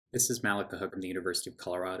This is Malik.kahook from the University of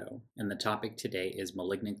Colorado, and the topic today is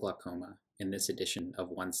malignant glaucoma in this edition of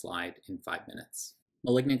One Slide in 5 Minutes.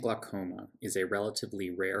 Malignant glaucoma is a relatively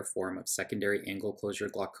rare form of secondary angle closure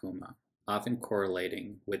glaucoma, often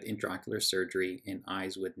correlating with intraocular surgery in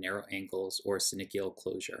eyes with narrow angles or synechial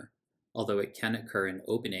closure, although it can occur in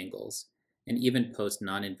open angles and even post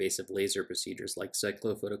non-invasive laser procedures like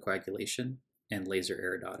cyclophotocoagulation and laser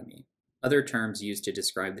iridotomy. Other terms used to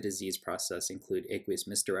describe the disease process include aqueous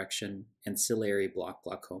misdirection and ciliary block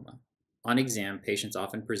glaucoma. On exam, patients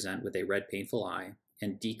often present with a red painful eye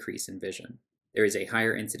and decrease in vision. There is a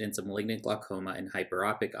higher incidence of malignant glaucoma in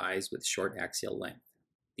hyperopic eyes with short axial length.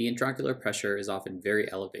 The intraocular pressure is often very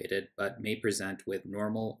elevated, but may present with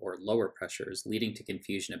normal or lower pressures, leading to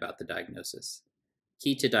confusion about the diagnosis.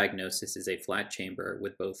 Key to diagnosis is a flat chamber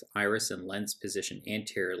with both iris and lens positioned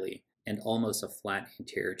anteriorly and almost a flat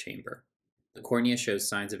anterior chamber. The cornea shows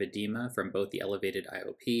signs of edema from both the elevated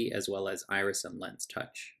IOP as well as iris and lens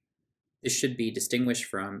touch. This should be distinguished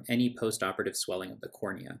from any postoperative swelling of the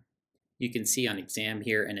cornea. You can see on exam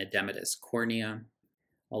here an edematous cornea,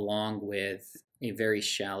 along with a very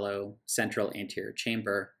shallow central anterior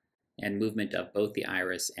chamber and movement of both the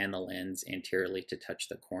iris and the lens anteriorly to touch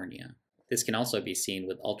the cornea. This can also be seen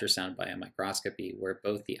with ultrasound biomicroscopy, where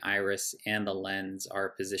both the iris and the lens are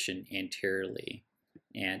positioned anteriorly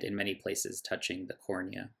and in many places touching the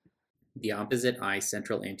cornea. The opposite eye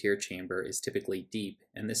central anterior chamber is typically deep,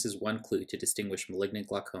 and this is one clue to distinguish malignant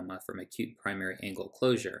glaucoma from acute primary angle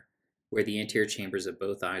closure, where the anterior chambers of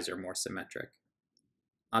both eyes are more symmetric.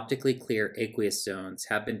 Optically clear aqueous zones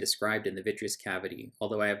have been described in the vitreous cavity,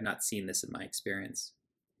 although I have not seen this in my experience.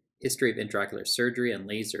 History of intraocular surgery and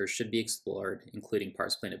lasers should be explored, including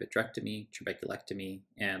pars plana vitrectomy, trabeculectomy,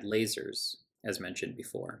 and lasers, as mentioned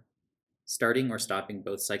before. Starting or stopping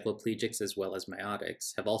both cycloplegics as well as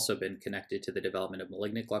miotics have also been connected to the development of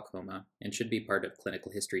malignant glaucoma and should be part of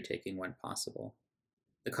clinical history taking when possible.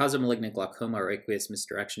 The cause of malignant glaucoma or aqueous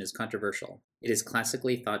misdirection is controversial. It is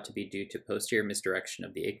classically thought to be due to posterior misdirection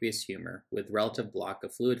of the aqueous humor with relative block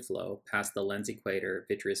of fluid flow past the lens equator,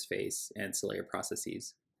 vitreous face, and ciliary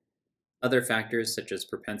processes. Other factors such as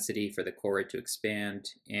propensity for the choroid to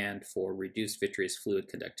expand and for reduced vitreous fluid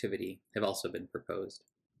conductivity have also been proposed.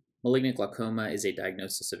 Malignant glaucoma is a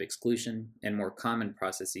diagnosis of exclusion, and more common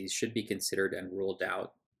processes should be considered and ruled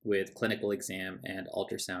out with clinical exam and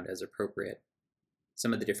ultrasound as appropriate.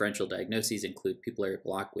 Some of the differential diagnoses include pupillary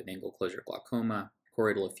block with angle closure glaucoma,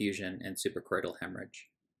 choroidal effusion, and suprachoroidal hemorrhage.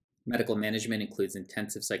 Medical management includes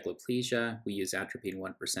intensive cycloplegia. We use atropine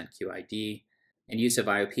 1% QID, and use of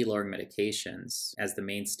IOP-lowering medications as the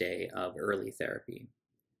mainstay of early therapy.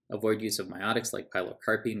 Avoid use of miotics like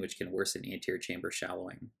pilocarpine, which can worsen anterior chamber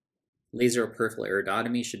shallowing. Laser or peripheral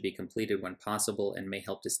iridotomy should be completed when possible and may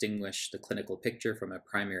help distinguish the clinical picture from a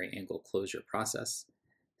primary angle closure process.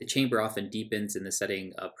 The chamber often deepens in the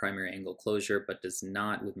setting of primary angle closure, but does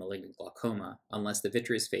not with malignant glaucoma unless the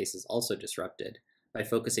vitreous face is also disrupted by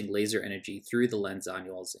focusing laser energy through the lens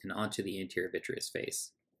zonules and onto the anterior vitreous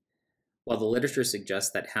face. While the literature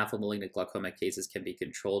suggests that half of malignant glaucoma cases can be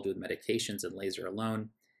controlled with medications and laser alone,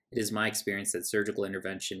 it is my experience that surgical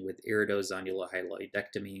intervention with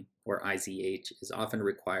iridozonulohyaloidectomy, or IZH, is often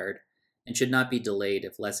required and should not be delayed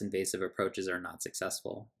if less invasive approaches are not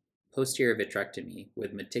successful. Posterior vitrectomy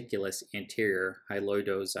with meticulous anterior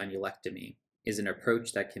hyaloidozonulectomy is an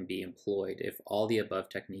approach that can be employed if all the above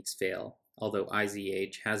techniques fail, although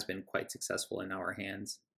IZH has been quite successful in our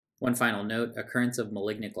hands. One final note, occurrence of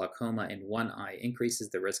malignant glaucoma in one eye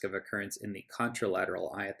increases the risk of occurrence in the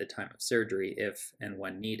contralateral eye at the time of surgery if and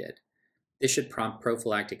when needed. This should prompt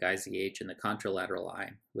prophylactic IZH in the contralateral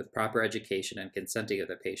eye, with proper education and consenting of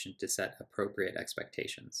the patient to set appropriate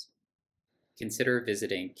expectations. Consider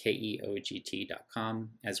visiting keogt.com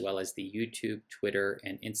as well as the YouTube, Twitter,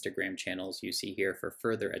 and Instagram channels you see here for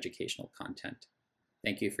further educational content.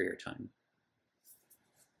 Thank you for your time.